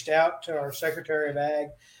reached out to our Secretary of Ag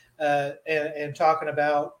and talking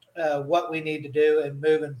about what we need to do and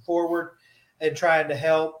moving forward and trying to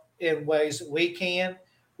help in ways that we can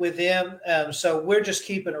with them. So we're just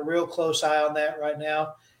keeping a real close eye on that right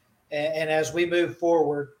now. And as we move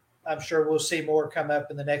forward, I'm sure we'll see more come up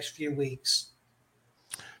in the next few weeks.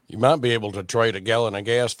 You might be able to trade a gallon of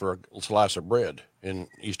gas for a slice of bread in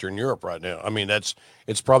Eastern Europe right now. I mean,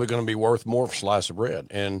 it's probably going to be worth more for a slice of bread.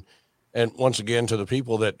 And once again, to the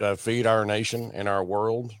people that feed our nation and our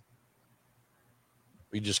world,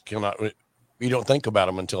 we just cannot. We don't think about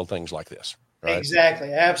them until things like this. Right?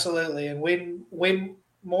 Exactly, absolutely. And we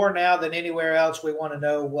more now than anywhere else, we want to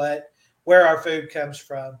know where our food comes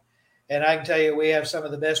from. And I can tell you, we have some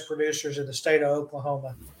of the best producers in the state of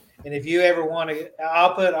Oklahoma. And if you ever want to,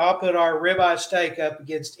 I'll put our ribeye steak up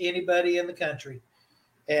against anybody in the country.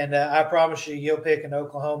 And I promise you'll pick an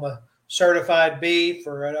Oklahoma certified beef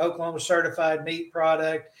or an Oklahoma certified meat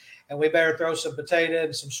product. And we better throw some potato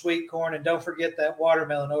and some sweet corn. And don't forget that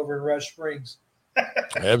watermelon over in Rush Springs.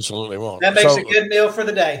 Absolutely won't. That makes a good meal for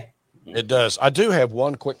the day. It does. I do have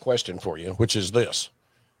one quick question for you, which is this.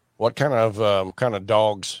 What kind of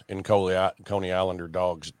dogs in Coney Islander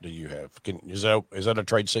dogs do you have? Is that a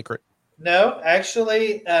trade secret? No,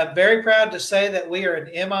 actually, very proud to say that we are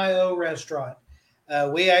an MIO restaurant.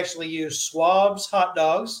 We actually use Schwab's hot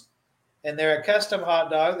dogs, and they're a custom hot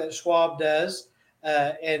dog that Schwab does.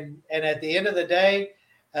 And at the end of the day,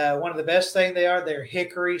 one of the best things they're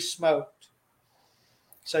hickory smoked.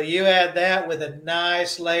 So you add that with a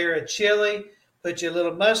nice layer of chili, put you a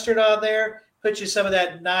little mustard on there, put you some of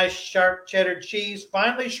that nice sharp cheddar cheese,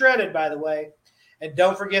 finely shredded, by the way. And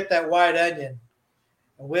don't forget that white onion.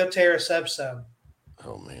 And we'll tear us up some.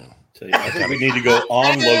 Oh, man. I think we need to go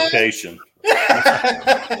on location.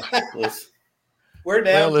 We're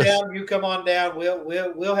downtown. You come on down.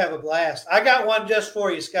 We'll have a blast. I got one just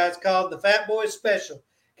for you, Scott. It's called the Fat Boy Special.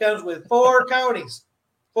 Comes with 4 conies.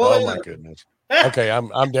 Oh my goodness. Okay,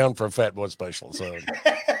 I'm down for a Fat Boy Special. So,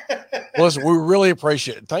 listen, we really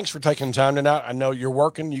appreciate it. Thanks for taking time tonight. I know you're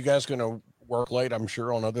working. You guys going to work late, I'm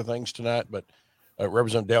sure, on other things tonight. But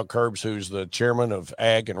Representative Dale Curbs, who's the chairman of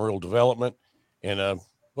Ag and Rural Development, and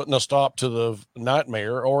putting a stop to the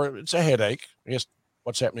nightmare, or it's a headache. I guess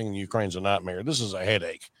what's happening in Ukraine's a nightmare. This is a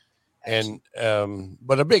headache, and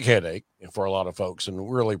but a big headache for a lot of folks. And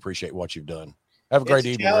we really appreciate what you've done. Have a great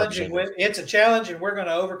evening. It's a challenge, and we're going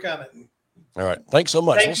to overcome it. All right. Thanks so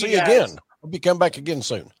much. We'll see you again. We'll be coming back again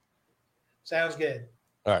soon. Sounds good.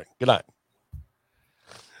 All right. Good night.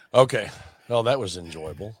 Okay. Well, that was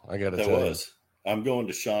enjoyable. I got to tell you. I'm going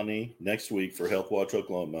to Shawnee next week for Health Watch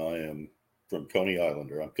Oklahoma. I am from Coney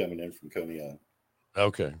Islander. I'm coming in from Coney Island.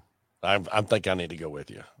 Okay. I think I need to go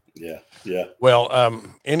with you. Yeah. Yeah. Well,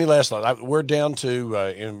 any last thought? We're down to,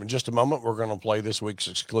 in just a moment, we're going to play this week's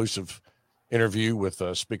exclusive interview with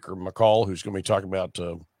Speaker McCall, who's going to be talking about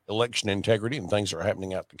election integrity and things that are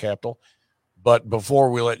happening at the Capitol. But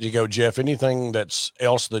before we let you go, Jeff, anything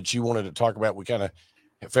else that you wanted to talk about? We kind of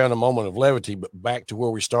found a moment of levity, but back to where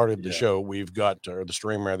we started the show, we've got, or the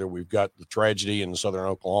stream rather, we've got the tragedy in southern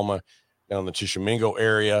Oklahoma, down in the Tishomingo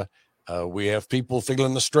area. We have people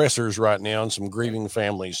feeling the stressors right now and some grieving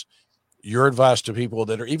families. Your advice to people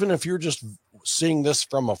that are, even if you're just seeing this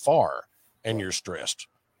from afar and you're stressed,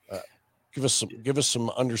 give us some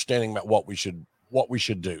understanding about what we should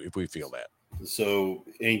do if we feel that. So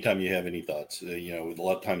anytime you have any thoughts, a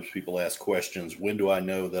lot of times people ask questions. When do I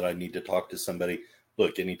know that I need to talk to somebody?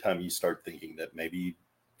 Look, anytime you start thinking that maybe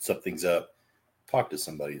something's up, talk to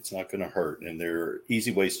somebody. It's not going to hurt. And there are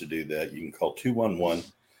easy ways to do that. You can call 211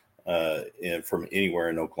 and from anywhere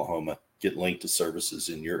in Oklahoma, get linked to services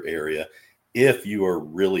in your area. If you are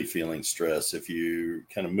really feeling stress, if you're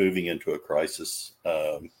kind of moving into a crisis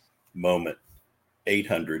moment,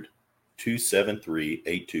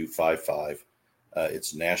 800-273-8255.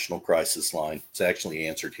 It's National Crisis Line. It's actually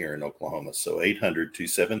answered here in Oklahoma. So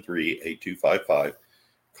 800-273-8255.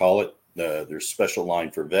 Call it. There's a special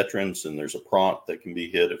line for veterans, and there's a prompt that can be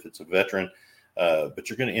hit if it's a veteran. But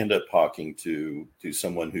you're going to end up talking to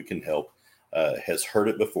someone who can help, has heard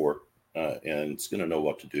it before, and it's going to know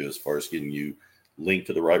what to do as far as getting you linked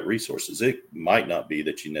to the right resources. It might not be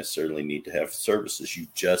that you necessarily need to have services. You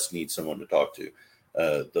just need someone to talk to.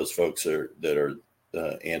 Those folks that are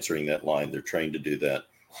answering that line, they're trained to do that,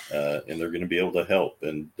 and they're going to be able to help.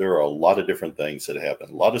 And there are a lot of different things that happen,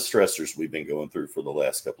 a lot of stressors we've been going through for the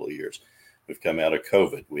last couple of years. We've come out of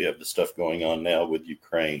COVID. We have the stuff going on now with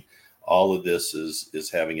Ukraine. All of this is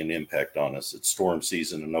having an impact on us. It's storm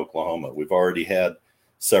season in Oklahoma. We've already had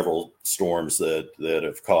several storms that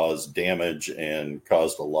have caused damage and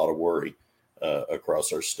caused a lot of worry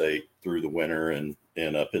across our state through the winter and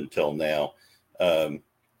up until now.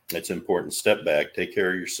 It's important. Step back, take care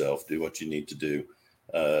of yourself, do what you need to do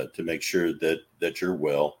to make sure that you're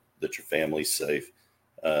well, that your family's safe.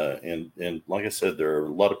 And like I said, there are a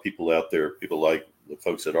lot of people out there, people like the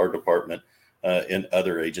folks at our department and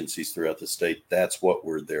other agencies throughout the state. That's what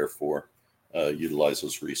we're there for. Utilize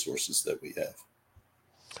those resources that we have.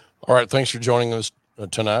 All right. Thanks for joining us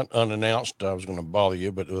tonight, unannounced. I was going to bother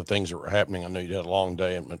you, but the things that were happening, I know you had a long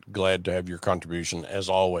day. I'm glad to have your contribution, as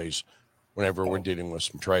always, whenever we're dealing with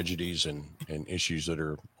some tragedies and issues that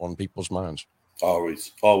are on people's minds.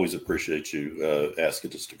 Always appreciate you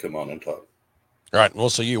asking us to come on and talk. All right. And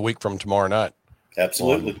we'll see you a week from tomorrow night.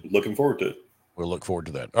 Absolutely. Looking forward to it. We'll look forward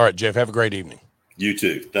to that. All right, Jeff, have a great evening. You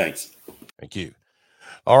too. Thanks. Thank you.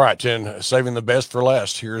 All right, and saving the best for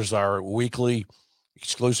last, here's our weekly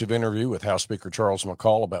exclusive interview with House Speaker Charles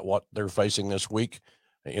McCall about what they're facing this week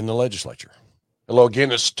in the legislature. Hello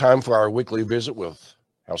again. It's time for our weekly visit with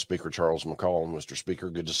House Speaker Charles McCall. Mr. Speaker,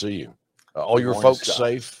 good to see you. All your folks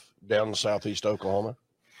safe down in southeast Oklahoma?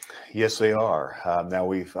 Yes, they are. Now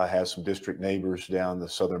I have some district neighbors down the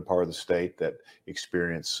southern part of the state that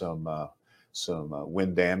experienced some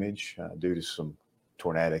wind damage due to some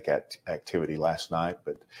tornadic activity last night.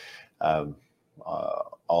 But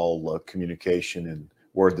all communication and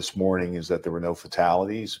word this morning is that there were no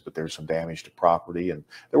fatalities, but there's some damage to property, and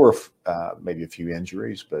there were maybe a few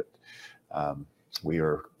injuries. But we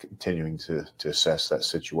are continuing to assess that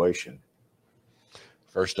situation.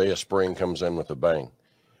 First day of spring comes in with a bang.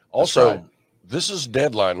 Also, right. This is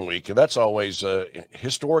deadline week, and that's always,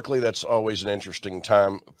 historically, that's always an interesting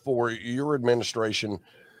time for your administration,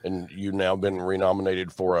 and you've now been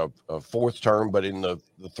renominated for a fourth term, but in the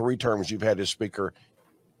 3 terms you've had as Speaker,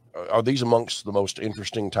 Are these amongst the most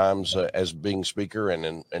interesting times as being speaker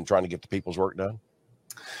and trying to get the people's work done?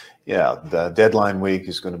 Yeah, the deadline week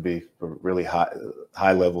is going to be a really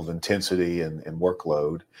high level of intensity and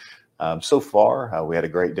workload. So far, we had a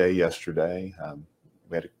great day yesterday.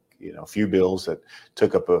 We had a few bills that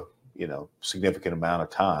took up a significant amount of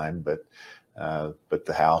time, but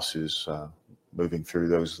the House is moving through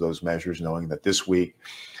those measures, knowing that this week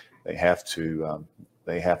they have to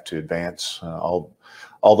advance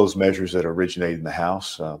all those measures that originated in the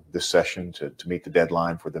House this session to meet the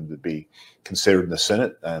deadline for them to be considered in the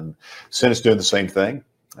Senate. And the Senate's doing the same thing,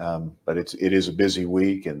 but it is a busy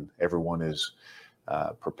week, and everyone is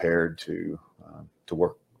prepared to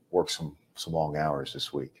work some long hours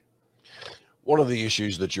this week. One of the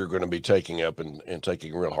issues that you're going to be taking up and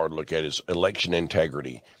taking a real hard look at is election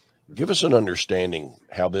integrity. Give us an understanding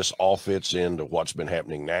how this all fits into what's been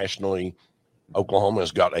happening nationally. Oklahoma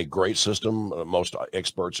has got a great system. Most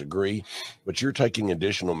experts agree, but you're taking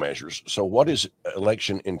additional measures. So what is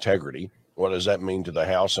election integrity? What does that mean to the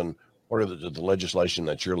House, and what are the legislation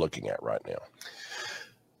that you're looking at right now?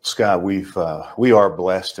 Scott, we are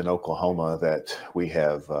blessed in Oklahoma that we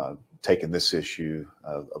have taken this issue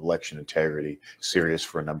of election integrity serious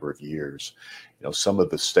for a number of years. Some of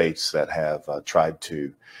the states that have tried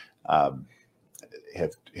to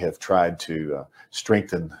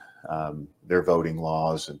strengthen their voting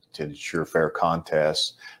laws and to ensure fair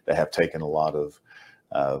contests, that have taken a lot of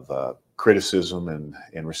criticism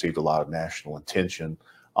and received a lot of national attention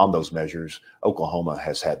on those measures. Oklahoma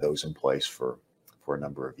has had those in place for a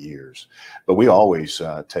number of years, but we always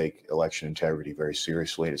take election integrity very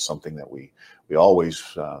seriously. It's something that we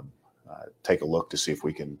always take a look to see if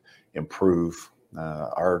we can improve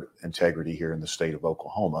our integrity here in the state of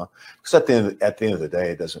Oklahoma. Because at the end of the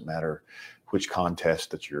day, it doesn't matter which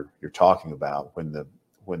contest that you're talking about. When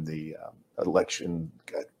the election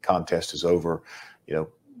contest is over,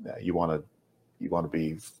 you want to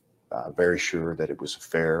be very sure that it was a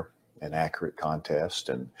fair and accurate contest,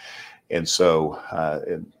 and so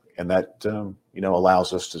that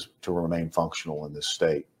allows us to remain functional in this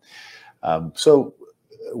state. So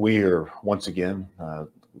we are once again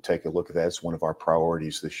take a look at that. It's one of our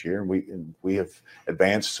priorities this year. We have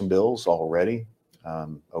advanced some bills already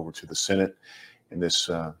over to the Senate in this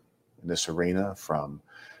arena, from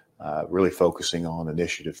really focusing on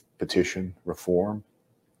initiative petition reform.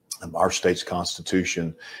 Our state's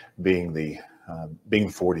constitution being the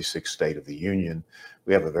 46th state of the union,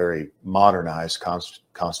 we have a very modernized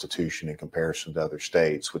constitution in comparison to other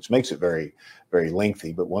states, which makes it very, very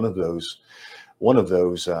lengthy. But one of those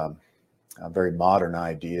very modern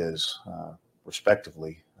ideas,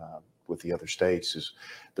 respectively, with the other states, is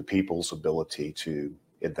the people's ability to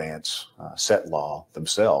advance set law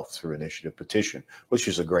themselves through initiative petition, which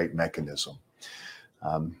is a great mechanism.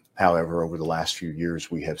 However, over the last few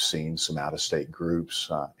years, we have seen some out-of-state groups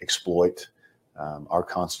exploit our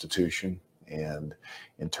Constitution, and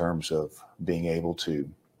in terms of being able to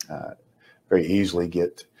very easily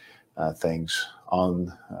get things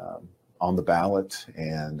on the ballot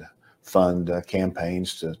and fund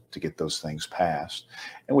campaigns to get those things passed.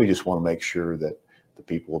 And we just want to make sure that the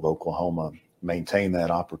people of Oklahoma maintain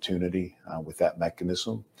that opportunity with that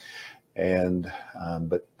mechanism, and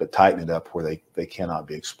but tighten it up where they cannot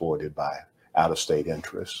be exploited by out-of-state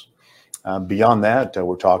interests. Beyond that,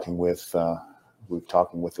 we're talking with the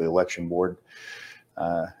election board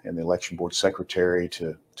and the election board secretary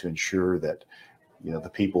to ensure that the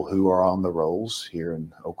people who are on the rolls here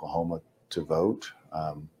in Oklahoma to vote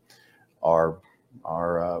are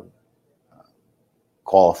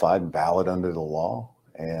qualified and valid under the law,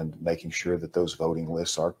 and making sure that those voting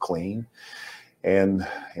lists are clean. And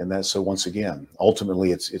that's, so once again,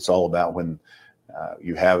 ultimately it's all about when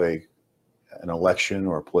you have an election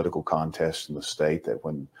or a political contest in the state, that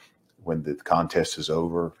when the contest is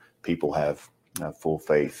over, people have full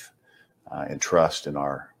faith and trust in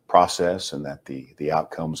our process, and that the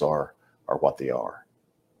outcomes are what they are.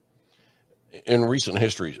 In recent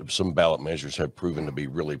history, some ballot measures have proven to be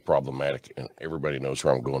really problematic, and everybody knows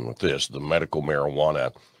where I'm going with this. The medical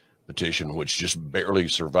marijuana petition, which just barely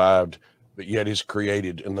survived, but yet is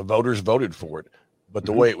created, and the voters voted for it. But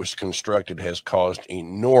the way it was constructed has caused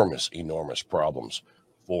enormous problems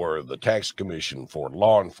for the tax commission, for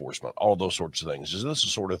law enforcement, all those sorts of things. Is this the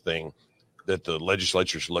sort of thing that the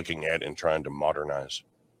legislature is looking at and trying to modernize?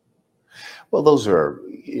 Well, those are,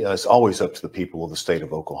 it's always up to the people of the state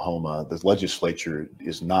of Oklahoma. The legislature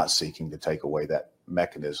is not seeking to take away that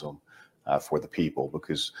mechanism for the people,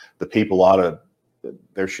 because the people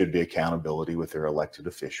there should be accountability with their elected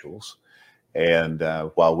officials. And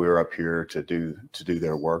while we're up here to do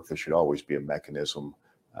their work, there should always be a mechanism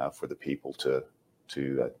for the people to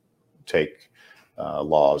take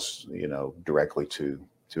laws, directly to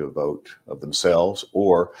a vote of themselves,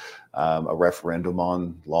 or a referendum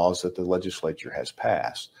on laws that the legislature has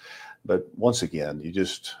passed. But once again,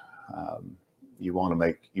 you want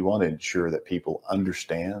to ensure that people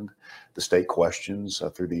understand the state questions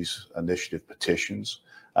through these initiative petitions.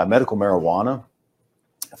 Medical marijuana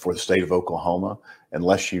for the state of Oklahoma,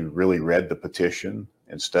 unless you really read the petition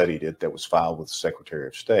and studied it that was filed with the Secretary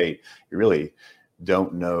of State, you really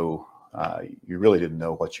don't know. You really didn't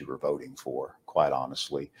know what you were voting for, quite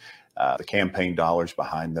honestly. The campaign dollars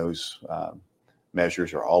behind those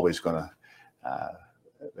measures are always going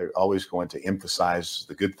to emphasize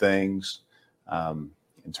the good things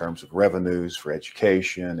in terms of revenues for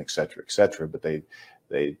education, et cetera, but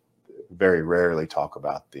they very rarely talk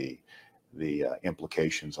about the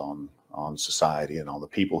implications on society and on the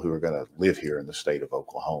people who are going to live here in the state of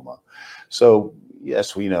Oklahoma. So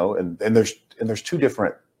yes, we know, and there's two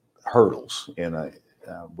different hurdles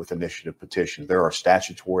with initiative petitions. There are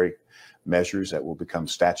statutory measures that will become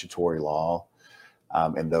statutory law,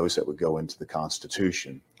 and those that would go into the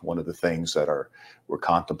Constitution. One of the things that we're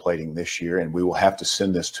contemplating this year, and we will have to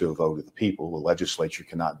send this to a vote of the people. The legislature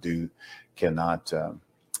cannot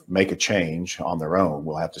make a change on their own.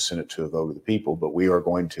 We'll have to send it to a vote of the people, but we're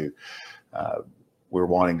wanting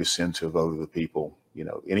to send to a vote of the people,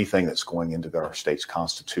 anything that's going into our state's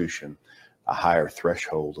Constitution. A higher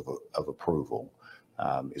threshold of approval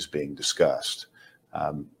is being discussed.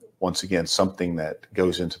 Once again, something that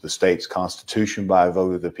goes into the state's Constitution by a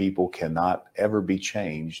vote of the people cannot ever be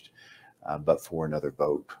changed but for another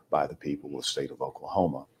vote by the people of the state of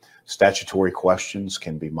Oklahoma. Statutory questions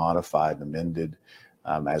can be modified and amended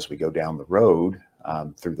as we go down the road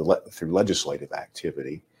through legislative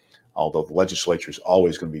activity, although the legislature is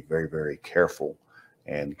always going to be very, very careful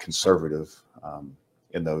and conservative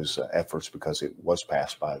in those efforts because it was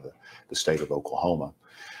passed by the state of Oklahoma.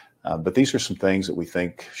 But these are some things that we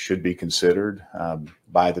think should be considered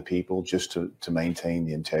by the people just to maintain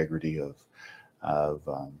the integrity of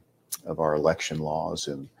our election laws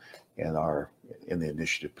and in the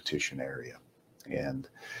initiative petition area. And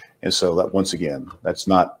so that, once again, that's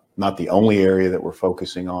not the only area that we're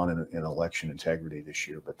focusing on in election integrity this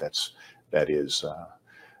year, but that is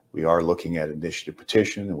we are looking at initiative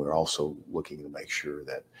petition, and we're also looking to make sure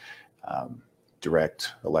that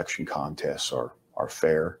direct election contests are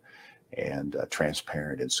fair and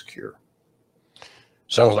transparent and secure.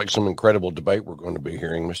 Sounds like some incredible debate we're going to be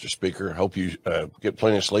hearing, Mr. Speaker. Hope you get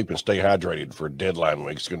plenty of sleep and stay hydrated for deadline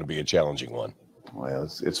week. It's going to be a challenging one. Well,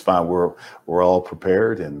 it's fine. We're all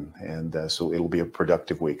prepared, and so it'll be a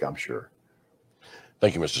productive week, I'm sure.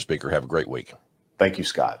 Thank you, Mr. Speaker. Have a great week. Thank you,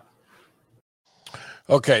 Scott.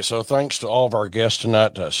 Okay, so thanks to all of our guests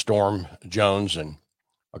tonight, Storme Jones and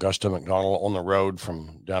Augusta McDonnell on the road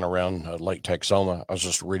from down around Lake Texoma. I was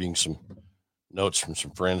just reading some notes from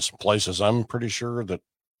some friends, some places I'm pretty sure that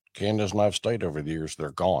Candace and I've stayed over the years.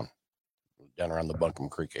 They're gone down around the Buncombe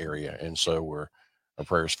Creek area. And so our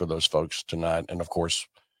prayers for those folks tonight. And of course,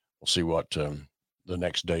 we'll see what the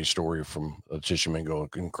next day's story from Tishomingo,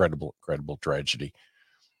 incredible tragedy.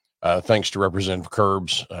 Thanks to Representative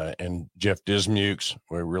Curbs and Jeff Dismukes.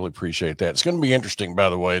 We really appreciate that. It's going to be interesting, by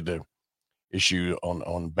the way, the issue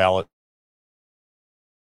on ballot.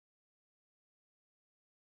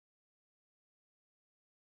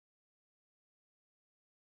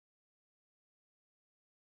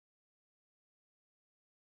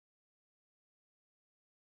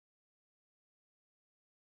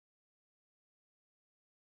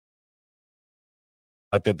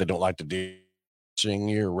 Like that, they don't like to do seeing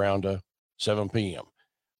you around 7 p.m.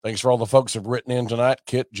 Thanks for all the folks who've written in tonight.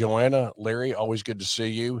 Kit, Joanna, Larry, always good to see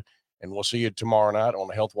you. And we'll see you tomorrow night on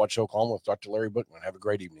the Health Watch Oklahoma with Dr. Larry Bookman. Have a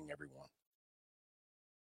great evening, everyone.